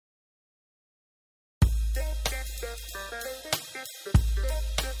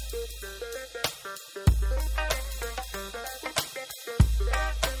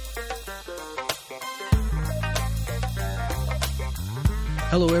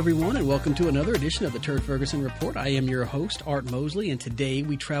Hello, everyone, and welcome to another edition of the Turd Ferguson Report. I am your host, Art Mosley, and today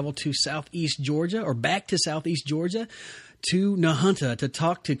we travel to Southeast Georgia, or back to Southeast Georgia, to Nahunta to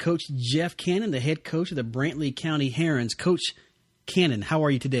talk to Coach Jeff Cannon, the head coach of the Brantley County Herons. Coach Cannon, how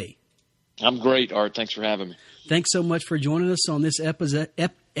are you today? I'm great, Art. Thanks for having me. Thanks so much for joining us on this episode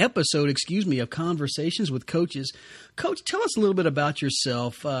of Conversations with Coaches. Coach, tell us a little bit about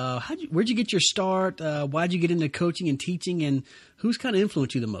yourself. Where'd you get your start? Why'd you get into coaching and teaching, and who's kind of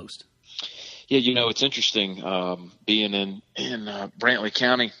influenced you the most? Yeah, it's interesting being in Brantley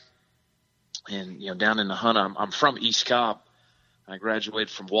County and down in Nahunta. I'm from East Cobb. I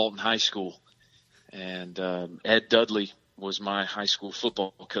graduated from Walton High School, and Ed Dudley was my high school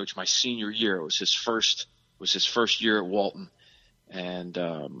football coach my senior year. It was his first year at Walton. And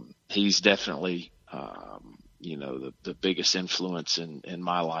he's definitely, the biggest influence in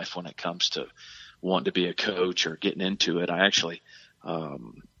my life when it comes to wanting to be a coach or getting into it. I actually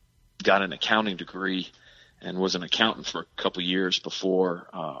got an accounting degree and was an accountant for a couple of years before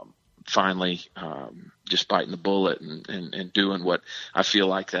finally just biting the bullet and doing what I feel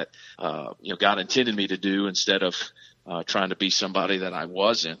like that God intended me to do instead of trying to be somebody that I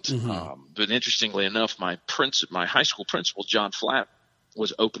wasn't. Mm-hmm. But interestingly enough, my high school principal, John Flatt,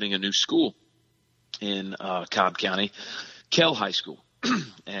 was opening a new school in Cobb County, Kell High School.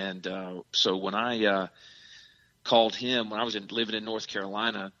 And so when I called him, when I was living in North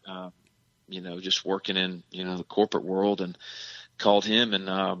Carolina, just working in, the corporate world, and called him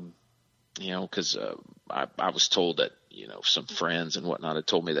and, because I was told that, some friends and whatnot had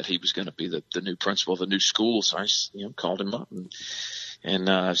told me that he was going to be the new principal of a new school. So I, called him up and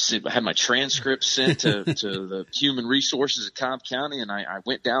I had my transcript sent to the human resources at Cobb County. And I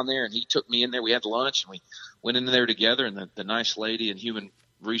went down there and he took me in there. We had lunch and we went in there together, and the nice lady in human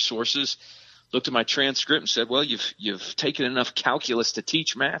resources looked at my transcript and said, "Well, you've taken enough calculus to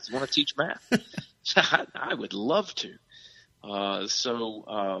teach math. You want to teach math?" I would love to.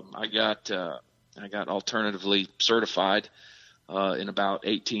 So I got alternatively certified in about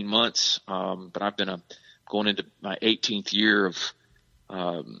 18 months, but I've been going into my 18th year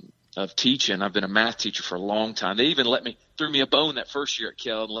of teaching. I've been a math teacher for a long time. They even threw me a bone that first year at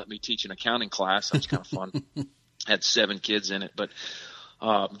Kell and let me teach an accounting class. That was kind of fun. Had 7 kids in it, but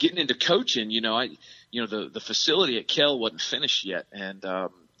getting into coaching, the facility at Kell wasn't finished yet, and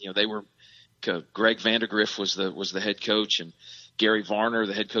they were. Greg Vandergriff was the head coach, and Gary Varner,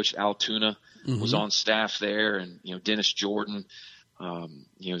 the head coach at Altoona, was on staff there, and Dennis Jordan,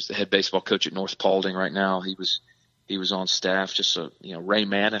 is the head baseball coach at North Paulding right now. He was on staff. Just Ray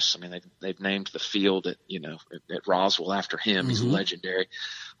Manis. I mean, they've named the field at Roswell after him. He's legendary.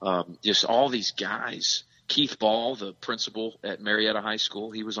 Just all these guys. Keith Ball, the principal at Marietta High School,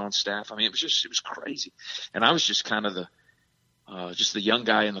 he was on staff. I mean, it was crazy, and I was just kind of just the young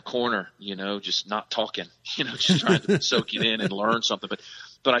guy in the corner, just not talking, just trying to soak it in and learn something.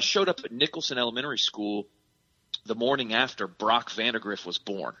 But I showed up at Nicholson Elementary School the morning after Brock Vandergriff was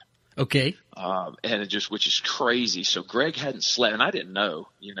born. Okay. And which is crazy. So Greg hadn't slept, and I didn't know,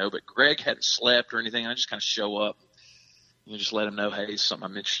 but Greg hadn't slept or anything. I just kind of show up, just let him know, hey, it's something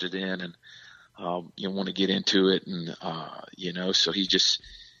I'm interested in, and want to get into it. And, so he just,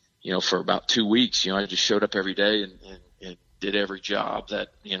 for about 2 weeks, I just showed up every day and did every job that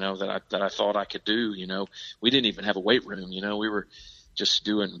I thought I could do. We didn't even have a weight room. We were just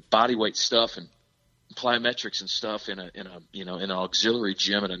doing body weight stuff and plyometrics and stuff in an auxiliary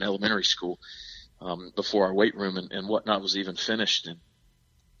gym at an elementary school before our weight room and whatnot was even finished. And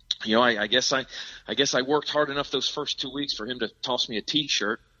I guess I worked hard enough those first 2 weeks for him to toss me a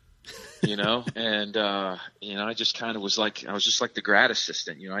T-shirt. And I just kind of was like, I was just like the grad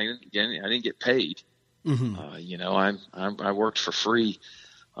assistant. I didn't get paid. Mm-hmm. I worked for free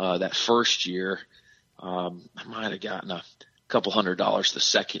that first year. I might have gotten a couple $100 the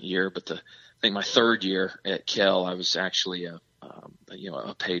second year, but I think my third year at Kell, I was actually a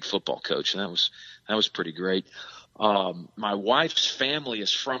paid football coach, and that was pretty great. My wife's family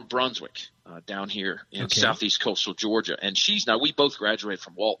is from Brunswick, down here in southeast coastal Georgia, and we both graduated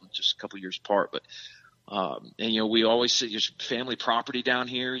from Walton, just a couple years apart, but we always say there's family property down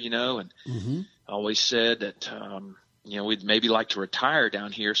here, and mm-hmm. always said that, we'd maybe like to retire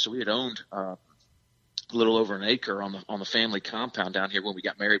down here. So we had owned a little over an acre on the family compound down here. When we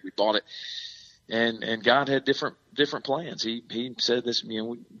got married, we bought it, and God had different plans. He said this,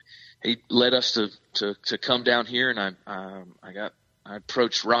 he led us to come down here, and I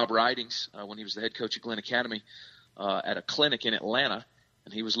approached Rob Ridings when he was the head coach at Glenn Academy at a clinic in Atlanta,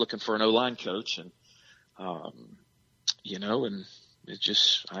 and he was looking for an O-line coach, and and it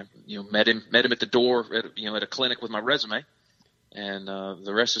just I met him at the door at a clinic with my resume, and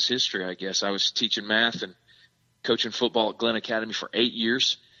the rest is history, I guess. I was teaching math and coaching football at Glenn Academy for 8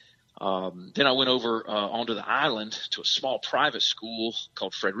 years. Then I went over onto the island to a small private school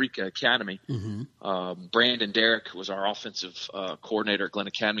called Frederica Academy. Mm-hmm. Brandon Derrick was our offensive coordinator at Glenn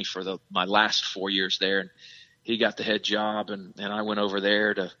Academy for my last 4 years there, and he got the head job, and I went over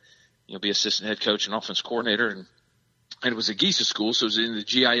there to be assistant head coach and offense coordinator, and it was a Giza school, so it was in the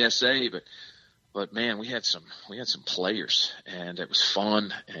GISA, but man, we had some players, and it was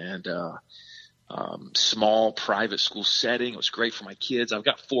fun, and small private school setting. It was great for my kids. I've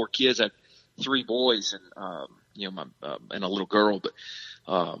got 4 kids. I have 3 boys and and a little girl, but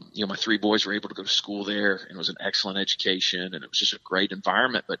my 3 boys were able to go to school there, and it was an excellent education, and it was just a great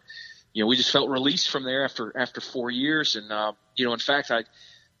environment. But we just felt released from there after 4 years, and in fact, I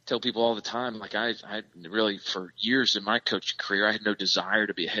tell people all the time, like I really, for years in my coaching career, I had no desire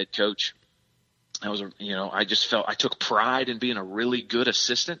to be a head coach. I just felt I took pride in being a really good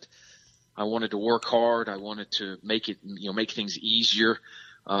assistant. I wanted to work hard. I wanted to make things easier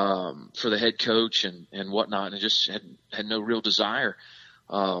for the head coach and whatnot. And I just had no real desire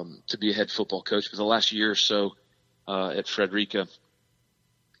to be a head football coach. For the last year or so at Frederica,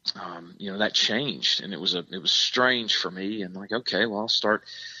 that changed, and it was strange for me. And like, okay, well, I'll start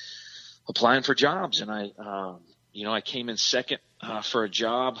applying for jobs. And I came in second for a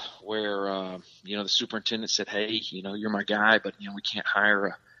job where the superintendent said, "Hey, you're my guy, but we can't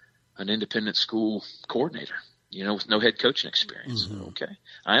hire an independent school coordinator, with no head coaching experience." Mm-hmm. Okay,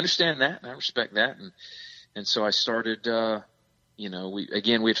 I understand that, and I respect that, and so I started.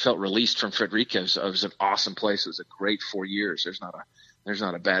 We had felt released from Frederica. It was an awesome place. It was a great 4 years. There's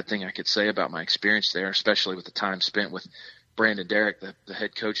not a bad thing I could say about my experience there, especially with the time spent with Brandon Derrick, the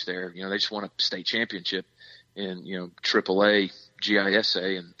head coach there. They just won a state championship in AAA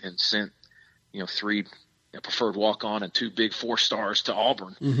GISA and sent 3 preferred walk-on and 2 big 4 stars to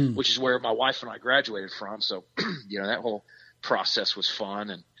Auburn, mm-hmm. which is where my wife and I graduated from. So that whole process was fun,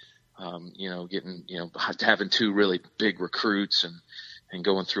 and having 2 really big recruits and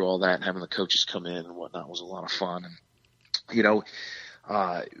going through all that and having the coaches come in and whatnot was a lot of fun. And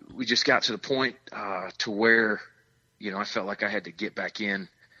we just got to the point to where I felt like I had to get back in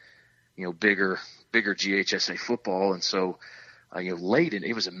bigger GHSA football. And so it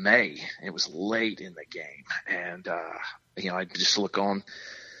was in May, it was late in the game. And, I just look on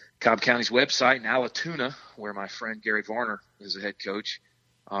Cobb County's website in Allatoona, where my friend Gary Varner is the head coach.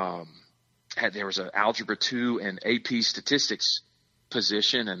 There was an Algebra 2 and AP statistics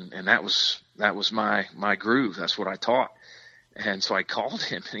position. And that was my groove. That's what I taught. And so I called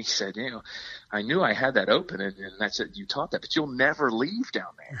him, and he said, I knew I had that open, and that's it. You taught that, but you'll never leave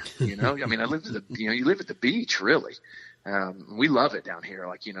down there. I mean, I lived at you live at the beach, really. We love it down here.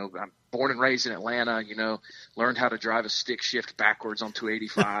 Like, I'm born and raised in Atlanta, learned how to drive a stick shift backwards on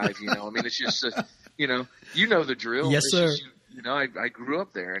 285, I mean, it's just, the drill. Yes, sir. Just, I grew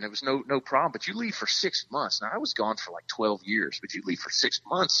up there, and it was no problem, but you leave for 6 months. Now, I was gone for like 12 years, but you leave for 6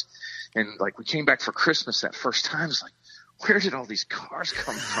 months. And like, we came back for Christmas that first time. It's like, where did all these cars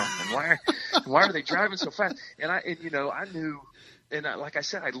come from, and why are they driving so fast? And I knew, and like I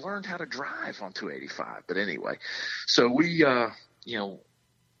said, I learned how to drive on 285. But anyway, so we,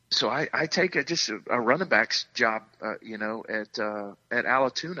 so I take a running back's job, at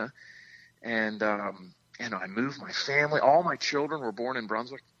Allatoona, and I moved my family. All my children were born in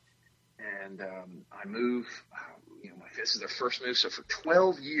Brunswick, and I moved. This is their first move, so for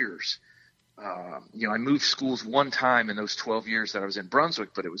 12 years. I moved schools one time in those 12 years that I was in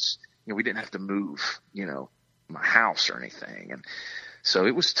Brunswick, but it was, we didn't have to move, my house or anything. And so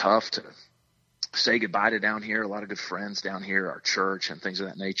it was tough to say goodbye to down here. A lot of good friends down here, our church and things of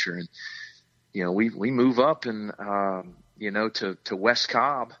that nature. And, we move up and, to West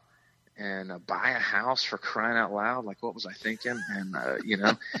Cobb and buy a house, for crying out loud. Like, what was I thinking? And,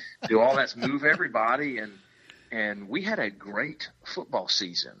 do all that, move everybody. And we had a great football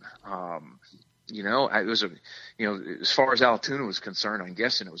season. It was as far as Allatoona was concerned, I'm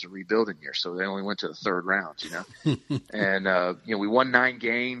guessing it was a rebuilding year. So they only went to the 3rd round, and, we won 9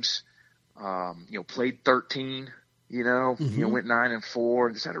 games, played 13, mm-hmm. Went 9-4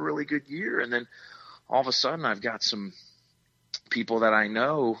 and just had a really good year. And then all of a sudden I've got some people that I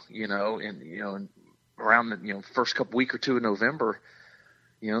know, and around the, first week or 2 of November,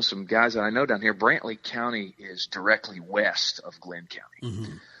 some guys that I know down here. Brantley County is directly west of Glenn County.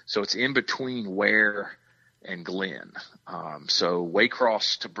 Mm-hmm. So it's in between Ware and Glenn. So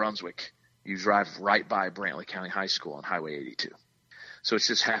Waycross to Brunswick you drive right by Brantley County High School on Highway 82. So it's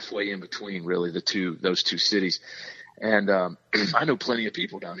just halfway in between really those two cities. And I know plenty of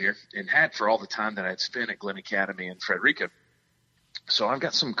people down here and had for all the time that I had spent at Glenn Academy and Frederica. So I've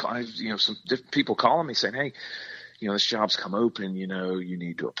got some different people calling me saying, hey, this job's come open, you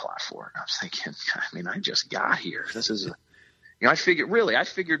need to apply for it. And I was thinking, I just got here. This is I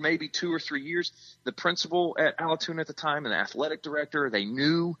figured maybe 2 or 3 years. The principal at Allatoona at the time and the athletic director, they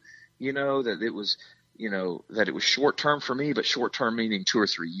knew, that it was, that it was short term for me, but short term meaning 2 or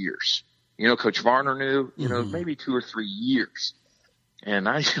 3 years. Coach Varner knew, maybe 2 or 3 years. And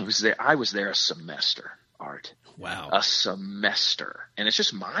I was there a semester, Art. Wow. A semester. And it's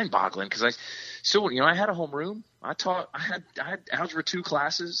just mind boggling because I had a homeroom. I had Algebra 2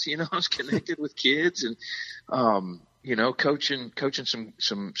 classes, I was connected with kids and, coaching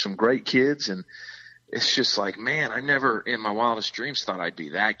some great kids. And it's just like, man, I never in my wildest dreams thought I'd be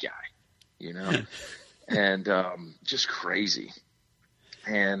that guy, and, just crazy.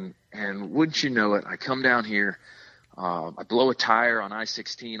 And wouldn't you know it, I come down here, I blow a tire on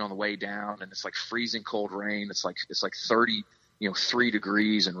I-16 on the way down, and it's like freezing cold rain. It's like 30, 3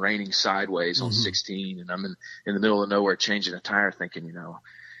 degrees and raining sideways on 16. And I'm in the middle of nowhere changing a tire thinking,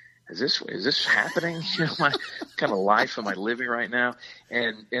 is this happening? My kind of life am I living right now?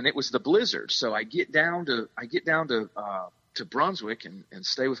 And it was the blizzard. So I get down to Brunswick and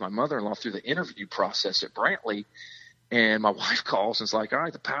stay with my mother-in-law through the interview process at Brantley. And my wife calls and is like, all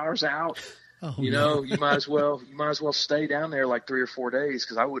right, the power's out. Oh, you might as well stay down there like 3 or 4 days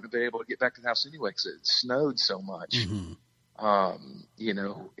because I wouldn't have been able to get back to the house anyway because it snowed so much. Mm-hmm.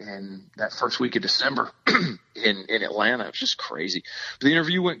 And that first week of December in Atlanta, it was just crazy. But the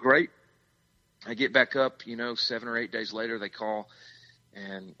interview went great. I get back up, 7 or 8 days later, they call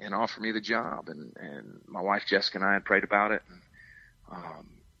and offer me the job. And my wife, Jessica, and I had prayed about it.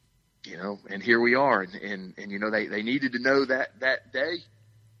 And, and here we are. And they needed to know that day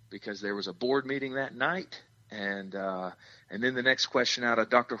because there was a board meeting that night. And then the next question out of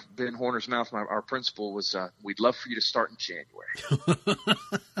Dr. Ben Horner's mouth, our principal, was, we'd love for you to start in January.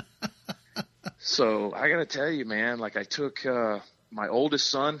 So I got to tell you, man, like I took my oldest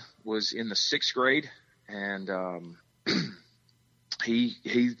son was in the 6th grade, and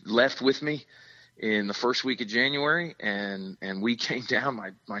he left with me in the first week of January, and we came down,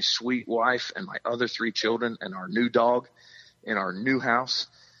 my sweet wife and my other 3 children and our new dog in our new house,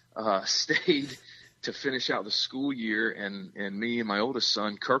 stayed to finish out the school year, and me and my oldest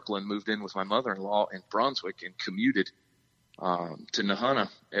son, Kirkland, moved in with my mother-in-law in Brunswick and commuted to Nahunta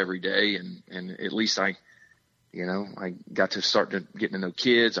every day. And at least I got to start getting to know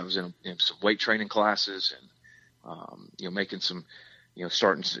kids. I was in some weight training classes and, making some,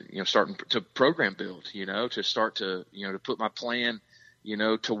 starting to program build, to start to put my plan,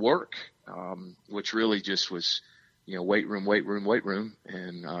 to work, which really just was, weight room,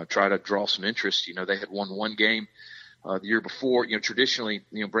 and try to draw some interest. They had won one game the year before. Traditionally,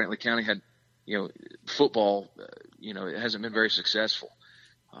 Brantley County had, football, it hasn't been very successful.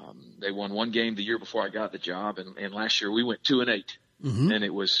 They won one game the year before I got the job, and last year we went 2-8, mm-hmm. and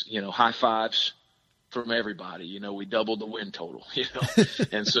it was, high fives from everybody. We doubled the win total,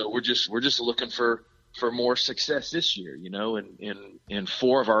 and so we're just looking for more success this year, in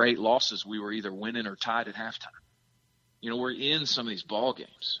 4 of our 8 losses, we were either winning or tied at halftime. We're in some of these ball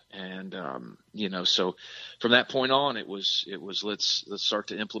games, and so from that point on, it was let's start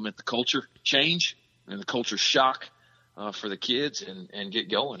to implement the culture change and the culture shock for the kids and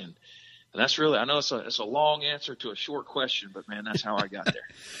get going. And that's really, I know it's a long answer to a short question, but man, that's how I got there.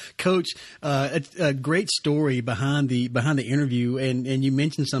 Coach, a great story behind the interview, and you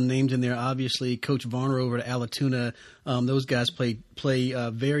mentioned some names in there. Obviously, Coach Varner over at Allatoona, those guys play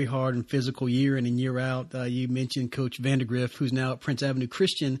very hard and physical year in and year out. You mentioned Coach Vandergriff, who's now at Prince Avenue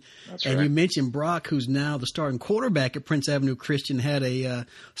Christian, that's and right. you mentioned Brock, who's now the starting quarterback at Prince Avenue Christian. Had a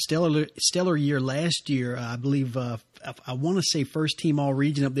stellar year last year, I believe. I want to say first team all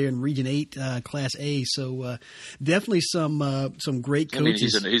region up there in Region 8, Class A. So definitely some great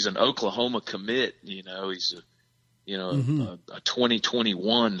coaches. I mean, he's an Oklahoma commit. He's mm-hmm. a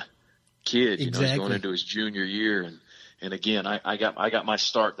 2021 kid. Exactly. He's going into his junior year, and again, I got my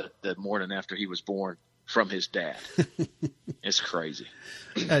start that morning after he was born from his dad. It's crazy.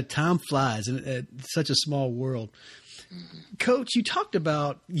 Time flies, and such a small world. Mm-hmm. Coach, you talked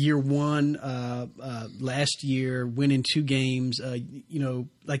about year one last year, winning 2 games.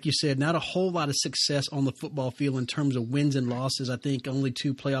 Like you said, not a whole lot of success on the football field in terms of wins and losses. I think only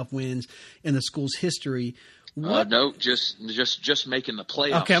 2 playoff wins in the school's history. No, just making the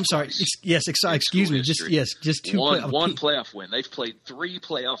playoffs. Okay, I'm sorry. Yes, excuse me. Just 2 one playoff win. They've played 3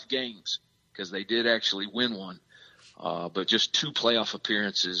 playoff games because they did actually win one, but just 2 playoff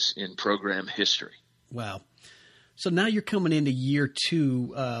appearances in program history. Wow. So now you're coming into year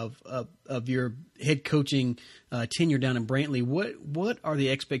 2 of your head coaching tenure down in Brantley. What are the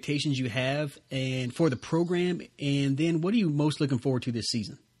expectations you have and for the program, and then what are you most looking forward to this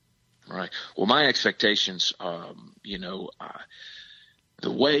season? Right. Well, my expectations, the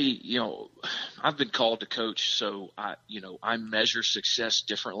way, I've been called to coach, so I measure success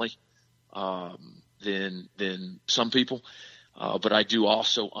differently than some people, but I do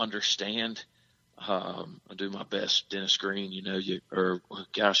also understand. I do my best, Dennis Green. The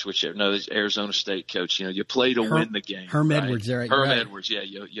Arizona State coach. You play to win the game. Herm right? Edwards, right? Herm right. Edwards, yeah.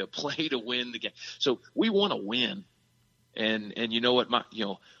 You play to win the game. So we want to win, and you know what?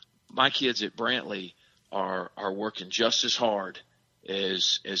 My kids at Brantley are working just as hard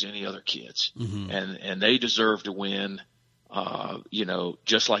as any other kids, mm-hmm. and they deserve to win.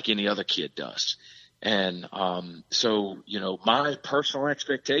 Just like any other kid does. And so my personal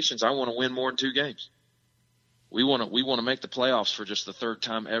expectations, I want to win more than 2 games. We want to make the playoffs for just the 3rd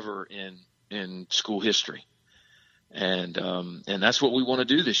time ever in school history, and that's what we want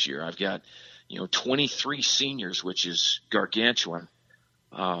to do this year. I've got 23 seniors, which is gargantuan.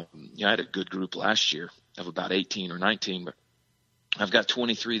 I had a good group last year of about 18 or 19, but I've got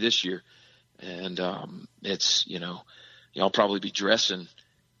 23 this year, and it's I'll probably be dressing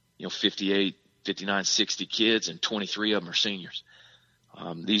 58, 59, 60 kids, and 23 of them are seniors.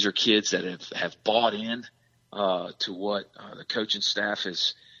 These are kids that have bought in to what the coaching staff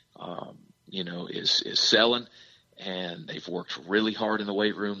is selling, and they've worked really hard in the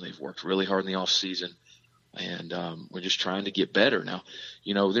weight room. They've worked really hard in the off season, and we're just trying to get better. Now,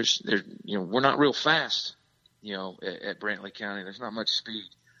 we're not real fast, at Brantley County. There's not much speed,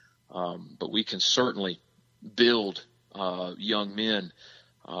 but we can certainly build young men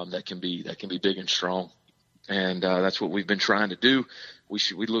that can be big and strong, and that's what we've been trying to do.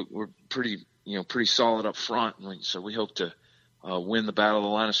 We're pretty solid up front, and so we hope to win the battle of the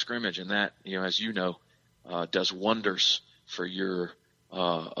line of scrimmage, and that as does wonders for your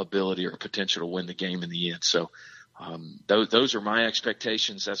ability or potential to win the game in the end. So those are my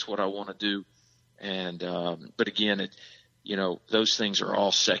expectations. That's what I want to do, and but again, those things are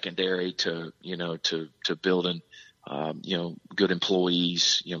all secondary to building. Good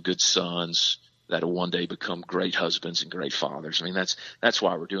employees, good sons that'll one day become great husbands and great fathers. I mean, that's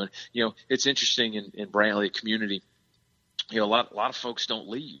why we're doing it. It's interesting in Brantley community, a lot of folks don't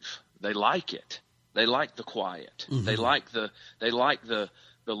leave. They like it. They like the quiet. Mm-hmm. They like the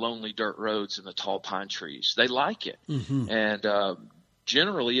lonely dirt roads and the tall pine trees. They like it. Mm-hmm. And,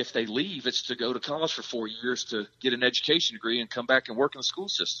 generally, if they leave, it's to go to college for 4 years to get an education degree and come back and work in the school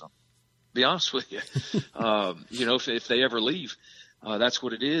system. Be honest with you, if they ever leave, that's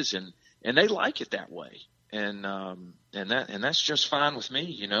what it is, and they like it that way, and that's just fine with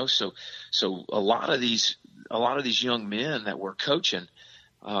me, So a lot of these young men that we're coaching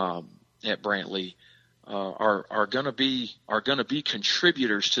at Brantley are going to be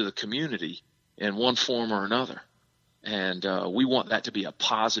contributors to the community in one form or another, and we want that to be a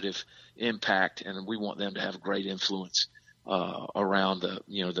positive impact, and we want them to have great influence around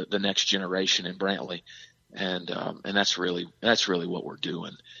the next generation in Brantley, and that's really what we're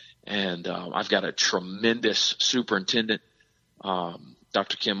doing. And I've got a tremendous superintendent,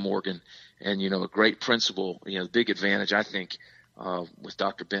 Dr. Kim Morgan, and a great principal. The big advantage I think with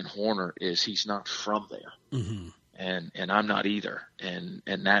Dr. Ben Horner is he's not from there, mm-hmm. and I'm not either, and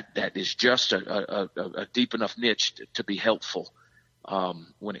that is just a deep enough niche to be helpful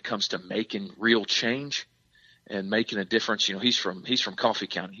when it comes to making real change and making a difference. He's from Coffee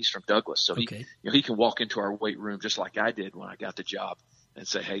County. He's from Douglas. So okay. he can walk into our weight room just like I did when I got the job and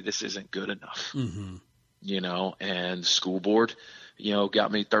say, hey, this isn't good enough. Mm-hmm. And the school board,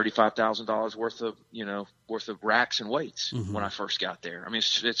 got me $35,000 worth of racks and weights mm-hmm. when I first got there. I mean,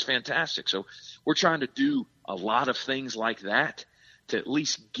 it's fantastic. So we're trying to do a lot of things like that to at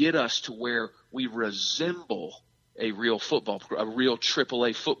least get us to where we resemble a real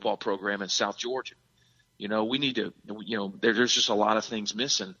AAA football program in South Georgia. We need to, there's just a lot of things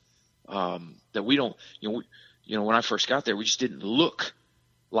missing that we don't, when I first got there, we just didn't look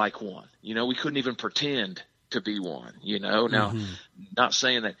like one. We couldn't even pretend to be one, Now, mm-hmm. not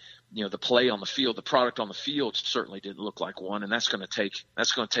saying that, the play on the field, the product on the field certainly didn't look like one, and that's going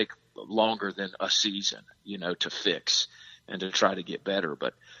to take longer than a season, to fix and to try to get better.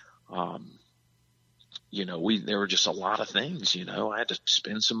 But, there were just a lot of things, I had to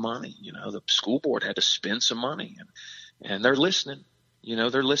spend some money, the school board had to spend some money, and they're listening,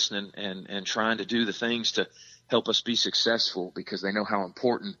 and trying to do the things to help us be successful, because they know how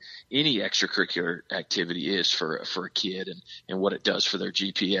important any extracurricular activity is for a kid, and what it does for their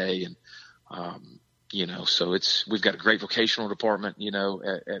GPA. And, so we've got a great vocational department,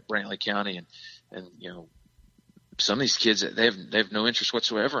 at Brantley County, and some of these kids, they have no interest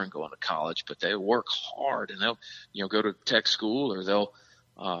whatsoever in going to college, but they work hard, and they'll, go to tech school, or they'll,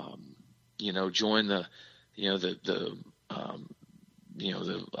 join the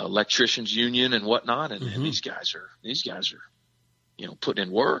electricians union and whatnot. And, and these guys are, putting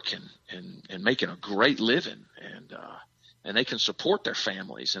in work and making a great living, and they can support their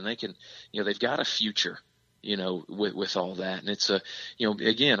families, and they can, they've got a future, with all that. And it's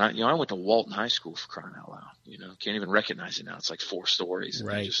again, I went to Walton High School, for crying out loud, can't even recognize it now. It's like 4 stories. And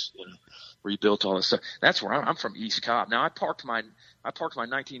right. They just, rebuilt all this stuff. That's where I'm from, East Cobb. Now I parked my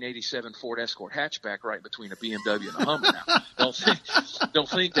 1987 Ford Escort hatchback right between a BMW and a Hummer. Now, don't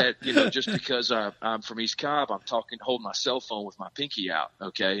think that, just because I'm from East Cobb, I'm holding my cell phone with my pinky out.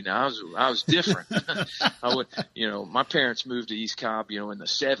 Okay. Now I was different. My parents moved to East Cobb, in the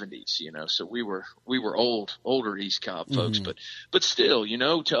 70s, so we were older East Cobb folks, but still,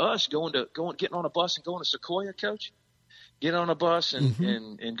 to us getting on a bus and going to Sequoia, Coach, get on a bus and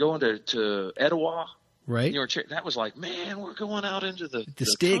going to Etowah. Right. That was like, man, we're going out into the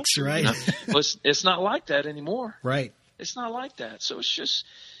sticks, country, right? Well, it's not like that anymore. Right. It's not like that. So it's just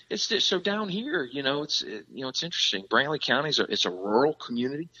so down here, it's interesting. Brantley County it's a rural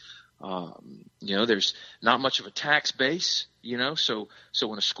community. There's not much of a tax base, so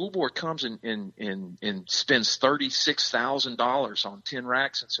when a school board comes and spends $36,000 on 10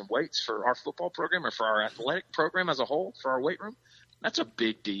 racks and some weights for our football program, or for our athletic program as a whole, for our weight room, that's a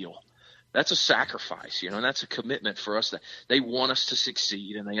big deal. That's a sacrifice, and that's a commitment for us, that they want us to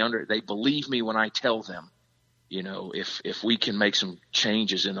succeed, and they believe me when I tell them, if we can make some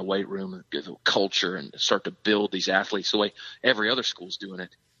changes in the weight room, the culture, and start to build these athletes the way every other school's doing it,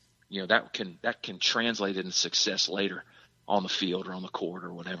 that can translate into success later on the field or on the court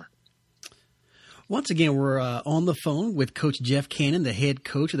or whatever. Once again, we're on the phone with Coach Jeff Cannon, the head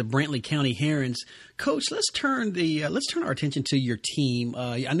coach of the Brantley County Herons. Coach, let's turn our attention to your team.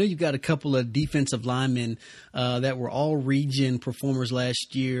 I know you've got a couple of defensive linemen that were all region performers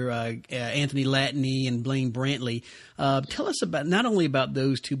last year, Anthony Latney and Blaine Brantley. Tell us not only about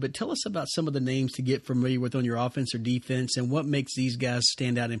those two, but tell us about some of the names to get familiar with on your offense or defense, and what makes these guys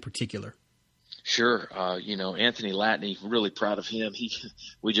stand out in particular. Sure. Anthony Latney, really proud of him.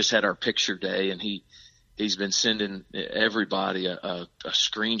 We just had our picture day, and he's been sending everybody a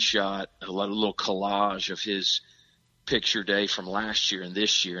screenshot, a little collage of his picture day from last year and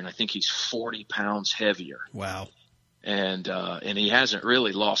this year. And I think he's 40 pounds heavier. Wow. And he hasn't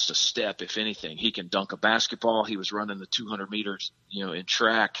really lost a step. If anything, he can dunk a basketball. He was running the 200 meters, in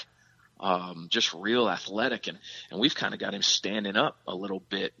track. Just real athletic, and we've kind of got him standing up a little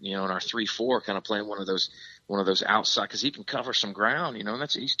bit, in our 3-4, kind of playing one of those outside, because he can cover some ground,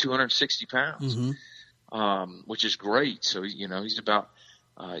 and he's 260 pounds, which is great. So, he's about,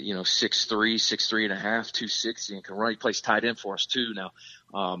 6'3" and a half, 260, and can run. He plays tight end for us too. Now,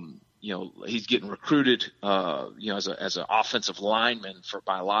 he's getting recruited, as an offensive lineman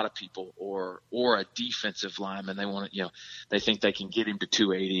by a lot of people, or a defensive lineman. They want to, they think they can get him to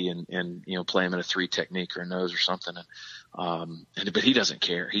 280 and play him in a 3 technique or a nose or something. But he doesn't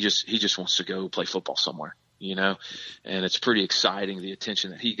care. He just wants to go play football somewhere, and it's pretty exciting, the attention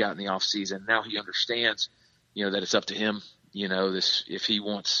that he got in the off season. Now he understands, that it's up to him, if he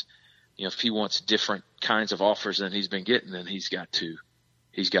wants different kinds of offers than he's been getting, then he's got to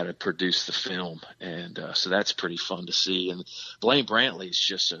produce the film. And so that's pretty fun to see. And Blaine Brantley is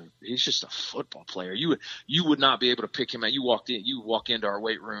just a football player. You would not be able to pick him out. You walk into our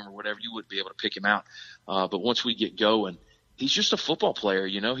weight room or whatever, you wouldn't be able to pick him out. But once we get going, he's just a football player.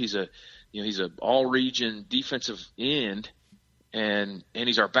 He's a all region defensive end, and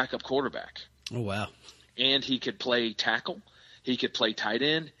he's our backup quarterback. Oh, wow. And he could play tackle. He could play tight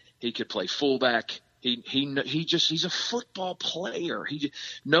end. He could play fullback. He's a football player. He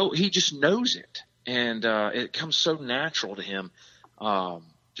just knows it, and it comes so natural to him.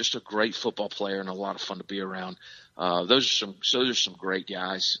 Just a great football player and a lot of fun to be around. Those are some great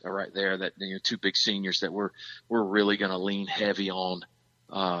guys right there. That 2 big seniors that we're really going to lean heavy on.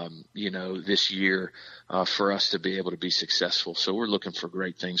 This year for us to be able to be successful. So we're looking for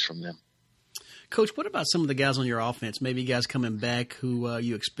great things from them. Coach, what about some of the guys on your offense, maybe guys coming back who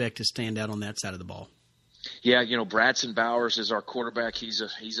you expect to stand out on that side of the ball? Yeah, Bradson Bowers is our quarterback. He's a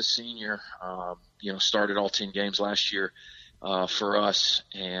senior. Started all 10 games last year for us,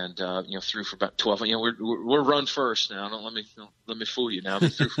 and threw for about 12. We're run first now. Don't let me fool you. Now he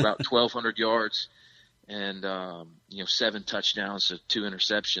threw for about 1,200 yards, and 7 touchdowns to 2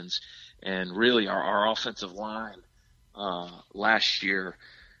 interceptions. And really our offensive line last year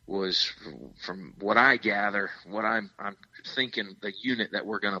was, from what I gather, what I'm thinking, the unit that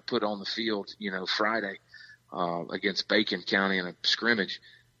we're going to put on the field, Friday against Bacon County in a scrimmage.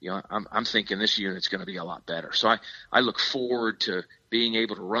 I'm thinking this unit's going to be a lot better. So I look forward to being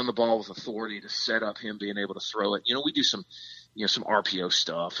able to run the ball with authority, to set up him being able to throw it. We do some RPO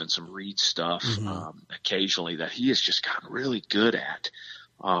stuff and some read stuff occasionally that he has just gotten really good at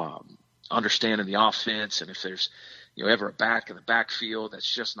understanding the offense. And if there's ever a back in the backfield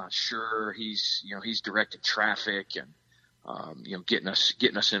that's just not sure, he's directing traffic and getting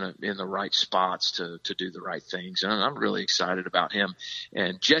us in the right spots to do the right things. And I'm really excited about him.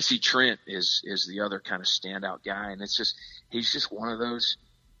 And Jesse Trent is the other kind of standout guy. And he's just one of those,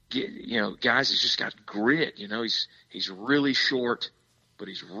 guys that's just got grit. He's really short, but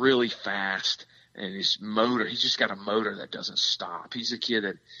he's really fast. And his motor, he's just got a motor that doesn't stop. He's a kid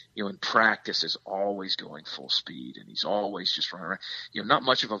that, in practice is always going full speed, and he's always just running around. Not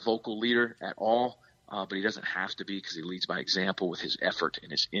much of a vocal leader at all. But he doesn't have to be, because he leads by example with his effort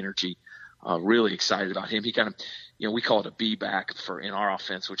and his energy. Really excited about him. He kind of, we call it a B-back in our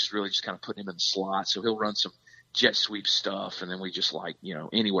offense, which is really just kind of putting him in the slot. So he'll run some jet sweep stuff, and then we just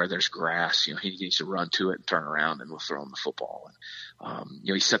anywhere there's grass, he needs to run to it and turn around, and we'll throw him the football. And,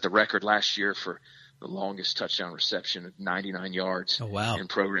 he set the record last year for the longest touchdown reception at 99 yards in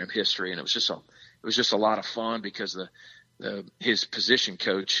program history. And it was just a lot of fun, because his position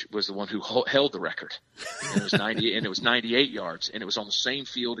coach was the one who held the record. And it was 98 yards, and it was on the same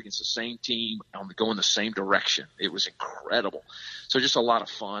field against the same team, going the same direction. It was incredible. So just a lot of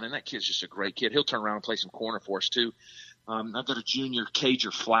fun. And that kid's just a great kid. He'll turn around and play some corner for us too. I've got a junior,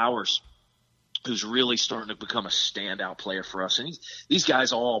 Cager Flowers, who's really starting to become a standout player for us. And these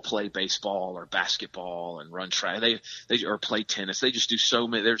guys all play baseball or basketball and run track. They or play tennis. They just do so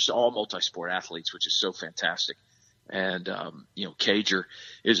many. They're all multi-sport athletes, which is so fantastic. And, Cager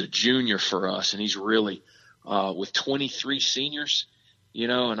is a junior for us, and he's really, with 23 seniors,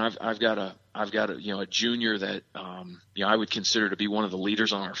 and I've got a junior that, I would consider to be one of the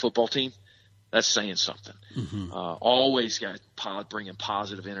leaders on our football team. That's saying something. Mm-hmm. Always bringing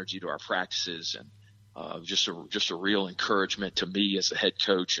positive energy to our practices, and, just a real encouragement to me as the head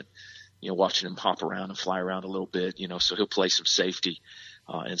coach, and, watching him hop around and fly around a little bit, so he'll play some safety.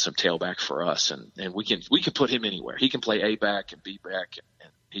 And some tailback for us, and we can put him anywhere. He can play A back and B back, and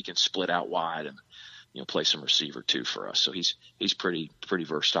he can split out wide and play some receiver too for us. So he's pretty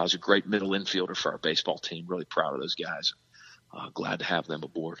versatile. He's a great middle infielder for our baseball team. Really proud of those guys. Glad to have them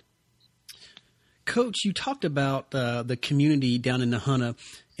aboard. Coach, you talked about the community down in Nahunta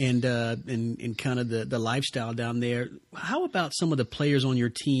and kind of the lifestyle down there. How about some of the players on your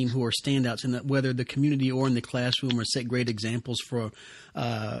team who are standouts in that, whether the community or in the classroom, or set great examples for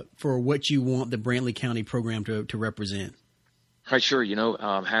what you want the Brantley County program to represent? Right, sure.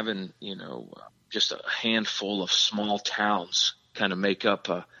 Having just a handful of small towns kind of make up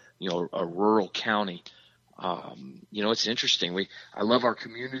a rural county. It's interesting. I love our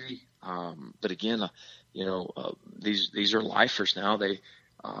community. But again, these are lifers now. They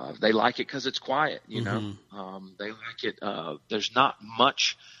like it because it's quiet, they like it. There's not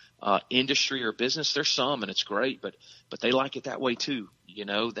much, industry or business. There's some, and it's great, but they like it that way too.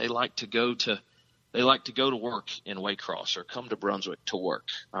 They like to go to work in Waycross or come to Brunswick to work,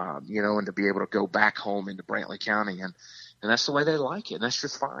 and to be able to go back home into Brantley County. And that's the way they like it. And that's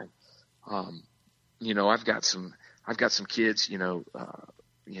just fine. I've got some kids,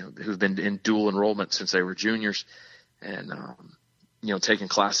 who've been in dual enrollment since they were juniors, and, taking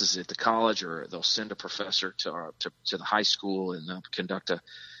classes at the college, or they'll send a professor to the high school, and they'll conduct a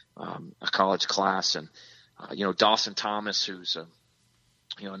college class. And, Dawson Thomas, who's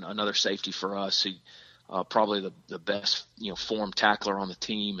another safety for us, he, probably the best, form tackler on the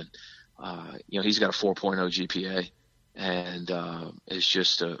team. And, he's got a 4.0 GPA, and, is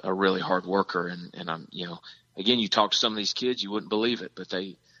just a really hard worker. And I'm, again, you talk to some of these kids, you wouldn't believe it, but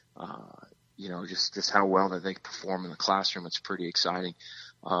they, just how well that they perform in the classroom. It's pretty exciting.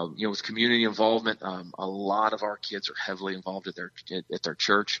 With community involvement, a lot of our kids are heavily involved at their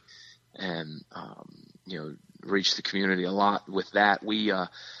church, and, reach the community a lot with that. We,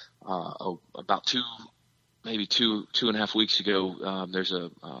 about two and a half weeks ago, there's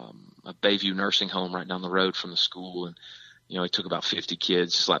a Bayview nursing home right down the road from the school. And, it took about 50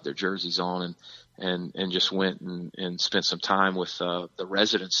 kids, slapped their jerseys on, and just went and spent some time with the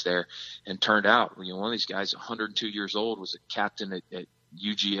residents there. And turned out, one of these guys, 102 years old, was a captain at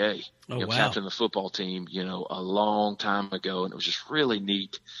UGA, wow. captain the football team, a long time ago. And it was just really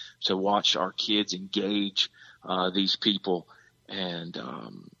neat to watch our kids engage these people and,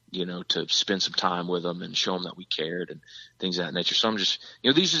 to spend some time with them and show them that we cared and things of that nature. So I'm just,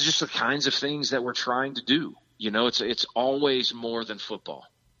 these are just the kinds of things that we're trying to do. It's always more than football.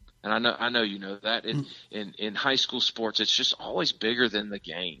 And I know you know that in high school sports, it's just always bigger than the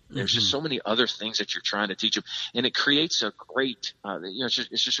game. There's just so many other things that you're trying to teach them, and it creates a great,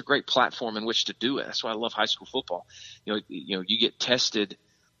 it's just a great platform in which to do it. That's why I love high school football. You get tested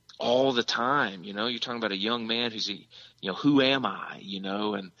all the time. You're talking about a young man who's, who am I,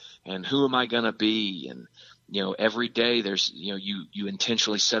 and who am I going to be? And, every day there's, you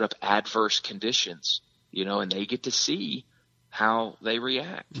intentionally set up adverse conditions, and they get to see how they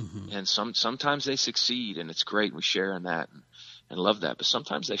react. And sometimes they succeed, and it's great. We share in that and love that. But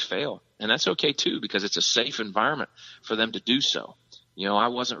sometimes they fail, and that's okay too, because it's a safe environment for them to do so. I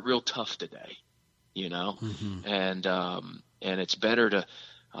wasn't real tough today, and it's better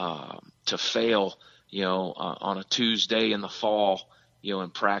to fail, on a Tuesday in the fall, in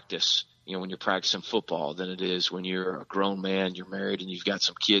practice, when you're practicing football, than it is when you're a grown man, you're married, and you've got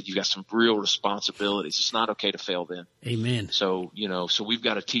some kids, you've got some real responsibilities. It's not okay to fail then. Amen. So, so we've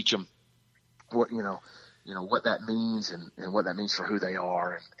got to teach them what, what that means and what that means for who they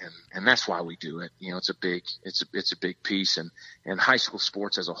are. And that's why we do it. It's a big piece. And high school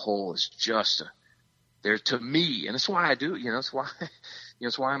sports as a whole is just there to me. And that's why I do it. It's why,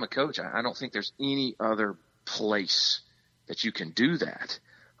 it's why I'm a coach. I don't think there's any other place that you can do that.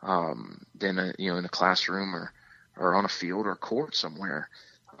 Than in a classroom or on a field or court somewhere,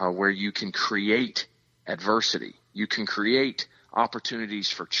 where you can create adversity. You can create opportunities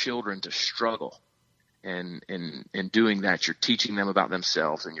for children to struggle. And in doing that, you're teaching them about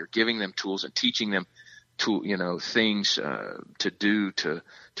themselves, and you're giving them tools and teaching them to, things, to do to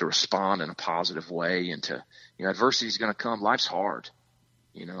respond in a positive way. And to, adversity is going to come. Life's hard.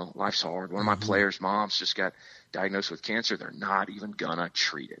 Life's hard. One of my players' moms just got diagnosed with cancer. They're not even gonna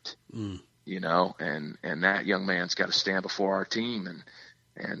treat it, and that young man's got to stand before our team and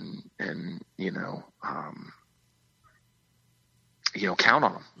count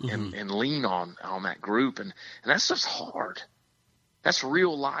on them and lean on that group. And that stuff's hard. That's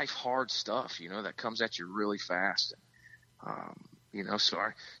real life hard stuff, that comes at you really fast.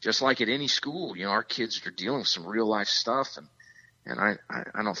 So just like at any school, our kids are dealing with some real life stuff, and I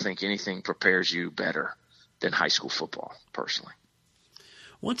don't think anything prepares you better than high school football, personally.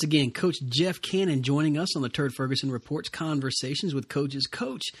 Once again, Coach Jeff Cannon joining us on the Turd Ferguson Reports Conversations with Coaches.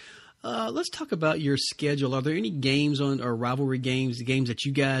 Coach, let's talk about your schedule. Are there any games or rivalry games that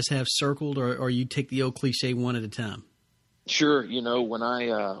you guys have circled, or you take the old cliche one at a time? Sure. When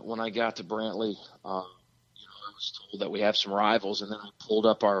I got to Brantley, I was told that we have some rivals, and then I pulled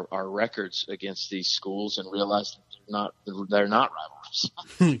up our records against these schools and realized that they're not rivals.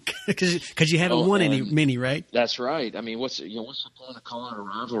 Because you haven't won many, right? That's right. I mean, what's the point of calling it a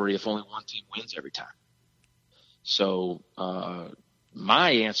rivalry if only one team wins every time? So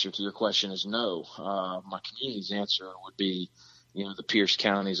my answer to your question is no. My community's answer would be, the Pierce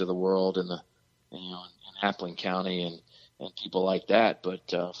counties of the world and and Appling County and people like that. But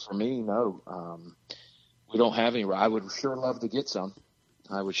for me, no. We don't have any. I would sure love to get some.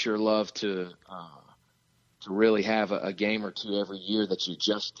 I would sure love to really have a game or two every year that you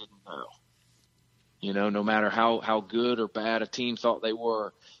just didn't know. No matter how good or bad a team thought they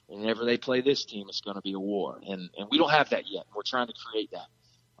were, whenever they play this team, it's going to be a war. And we don't have that yet. We're trying to create that.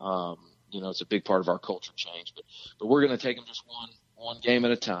 It's a big part of our culture change. But we're going to take them just one game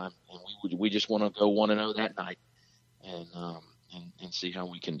at a time, and we just want to go 1-0 that night, and see how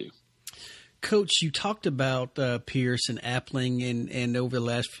we can do. Coach, you talked about Pierce and Appling, and over the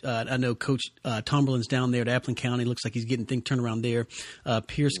last, I know Coach Tomberlin's down there at Appling County. Looks like he's getting things turned around there.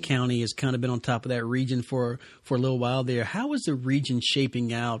 Pierce County has kind of been on top of that region for a little while there. How is the region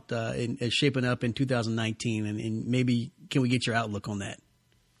shaping out and shaping up in 2019? And maybe can we get your outlook on that?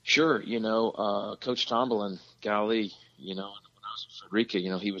 Sure. Coach Tomberlin, golly, when I was in Frederica,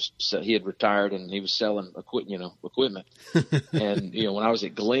 he had retired and he was selling equipment. And, when I was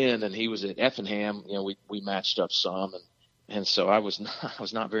at Glenn and he was at Effingham, we matched up some. And so I was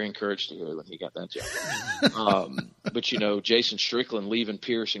not very encouraged to hear when he got that job. But, Jason Strickland leaving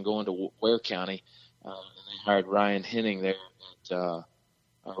Pierce and going to Ware County, and they hired Ryan Henning there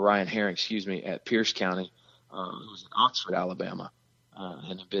Ryan Herring, at Pierce County, who was in Oxford, Alabama.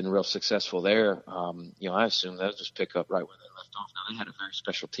 And have been real successful there. I assume they'll just pick up right where they left off. Now, they had a very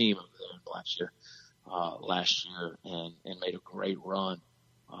special team over there in Blackshear last year and made a great run.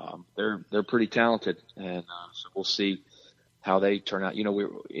 They're pretty talented, and so we'll see how they turn out.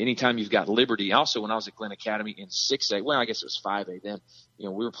 Anytime you've got Liberty. Also, when I was at Glenn Academy in 6A, well, I guess it was 5A then. We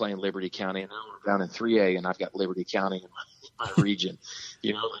were playing Liberty County, and now we're down in 3A, and I've got Liberty County in my region.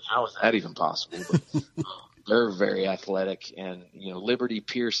 How is that even possible? But they're very athletic, and Liberty,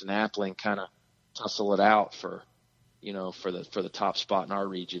 Pierce, and Appling kind of tussle it out for the top spot in our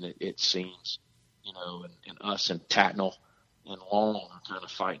region. It seems, and us and Tatnall and Long are kind of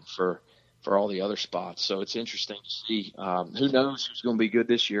fighting for all the other spots. So it's interesting to see. Who knows who's going to be good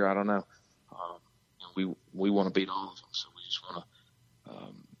this year? I don't know. We want to beat all of them, so we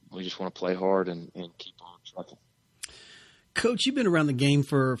just want to play hard and keep on trucking. Coach, you've been around the game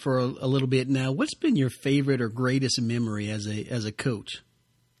for a little bit now. What's been your favorite or greatest memory as a coach?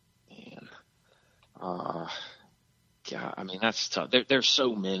 Man, God, that's tough. There's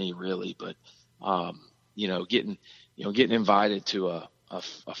so many, really, but getting invited to a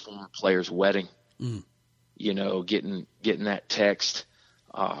former player's wedding, getting that text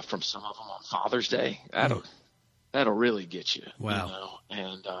from some of them on Father's Day, that'll really get you. Wow.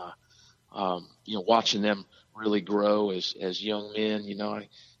 And watching them really grow as young men.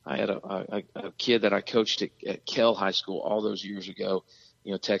 I had a kid that I coached at Kell High School all those years ago,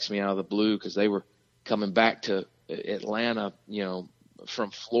 text me out of the blue because they were coming back to Atlanta,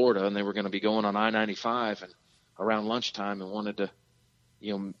 from Florida, and they were going to be going on I-95 and around lunchtime, and wanted to,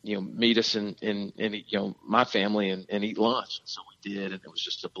 meet us in my family and eat lunch. And so we did, and it was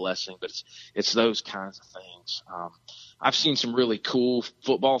just a blessing. But it's those kinds of things. I've seen some really cool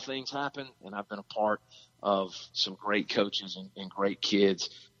football things happen, and I've been a part of some great coaches and great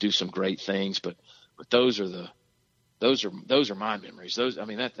kids do some great things. But those are my memories.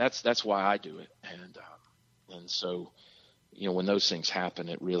 That's why I do it. And so, when those things happen,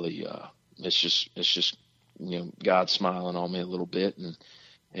 it really, it's just, God smiling on me a little bit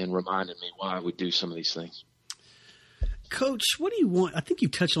and reminding me why we do some of these things. Coach, what do you want? I think you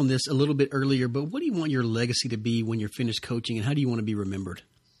touched on this a little bit earlier, but what do you want your legacy to be when you're finished coaching, and how do you want to be remembered?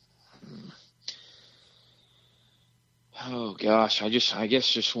 Oh gosh, I guess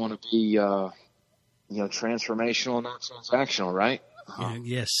want to be, transformational and not transactional, right?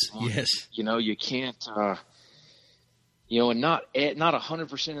 Yes. You can't, and not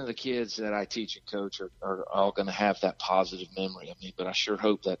 100% of the kids that I teach and coach are all going to have that positive memory. But I sure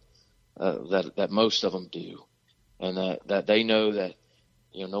hope that most of them do, and that they know that,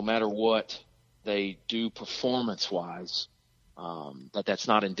 no matter what they do performance-wise, that's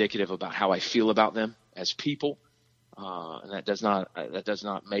not indicative about how I feel about them as people, and that does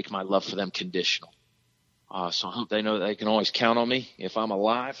not make my love for them conditional. So I hope they know that they can always count on me if I'm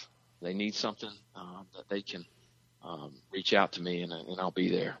alive. They need something, that they can reach out to me, and I'll be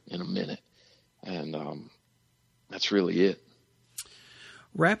there in a minute. And that's really it.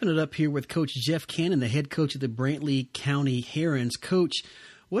 Wrapping it up here with Coach Jeff Cannon, the head coach of the Brantley County Herons. Coach,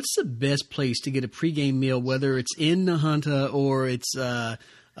 what's the best place to get a pregame meal, whether it's in Nahunta or it's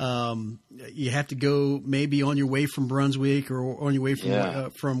you have to go maybe on your way from Brunswick or on your way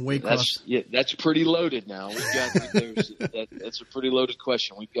from Waycross? That's pretty loaded now. That's a pretty loaded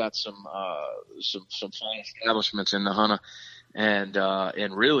question. We've got some fine establishments in Nahunta,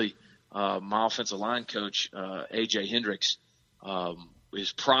 and really my offensive line coach AJ Hendricks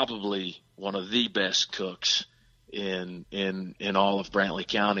is probably one of the best cooks in all of Brantley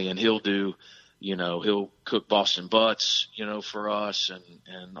County, and he'll cook Boston butts, for us,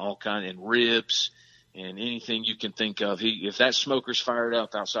 and all kind, and ribs and anything you can think of. If that smoker's fired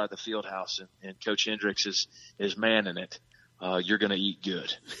up outside the field house and Coach Hendricks is manning it, you're going to eat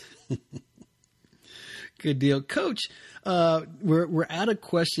good. Good deal. Coach, we're out of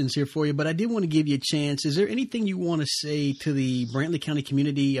questions here for you, but I did want to give you a chance. Is there anything you want to say to the Brantley County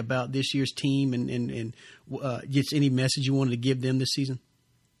community about this year's team and just any message you wanted to give them this season?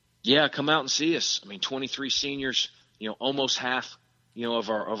 Yeah, come out and see us. 23 seniors, almost half, of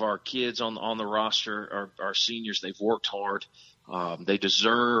our kids on the roster are seniors. They've worked hard.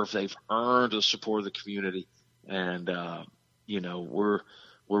 They've earned the support of the community. And,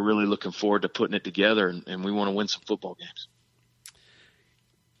 we're really looking forward to putting it together, and we want to win some football games.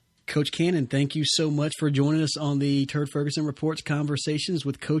 Coach Cannon, thank you so much for joining us on the Turd Ferguson Reports Conversations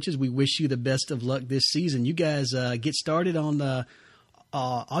with Coaches. We wish you the best of luck this season. You guys get started on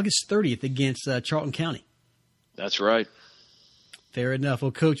August 30th against Charlton County. That's right. Fair enough.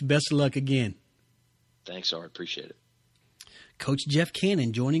 Well, Coach, best of luck again. Thanks, Art. Appreciate it. Coach Jeff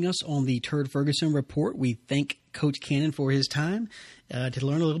Cannon joining us on the Turd Ferguson Report. We thank Coach Cannon for his time to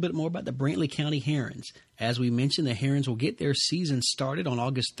learn a little bit more about the Brantley County Herons. As we mentioned, the Herons will get their season started on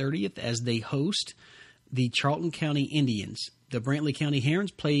August 30th as they host the Charlton County Indians. The Brantley County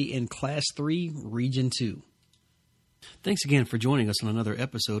Herons play in Class 3, Region 2. Thanks again for joining us on another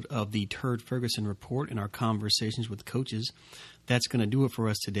episode of the Turd Ferguson Report and our conversations with coaches. That's going to do it for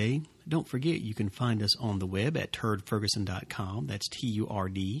us today. Don't forget, you can find us on the web at turdferguson.com. That's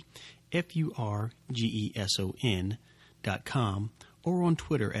TURDFURGESON.com, or on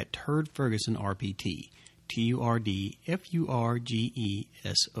Twitter at TurdFergusonRPT.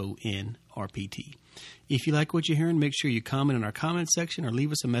 TURDFURGESONRPT. If you like what you're hearing, make sure you comment in our comment section or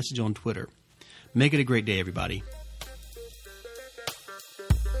leave us a message on Twitter. Make it a great day, everybody.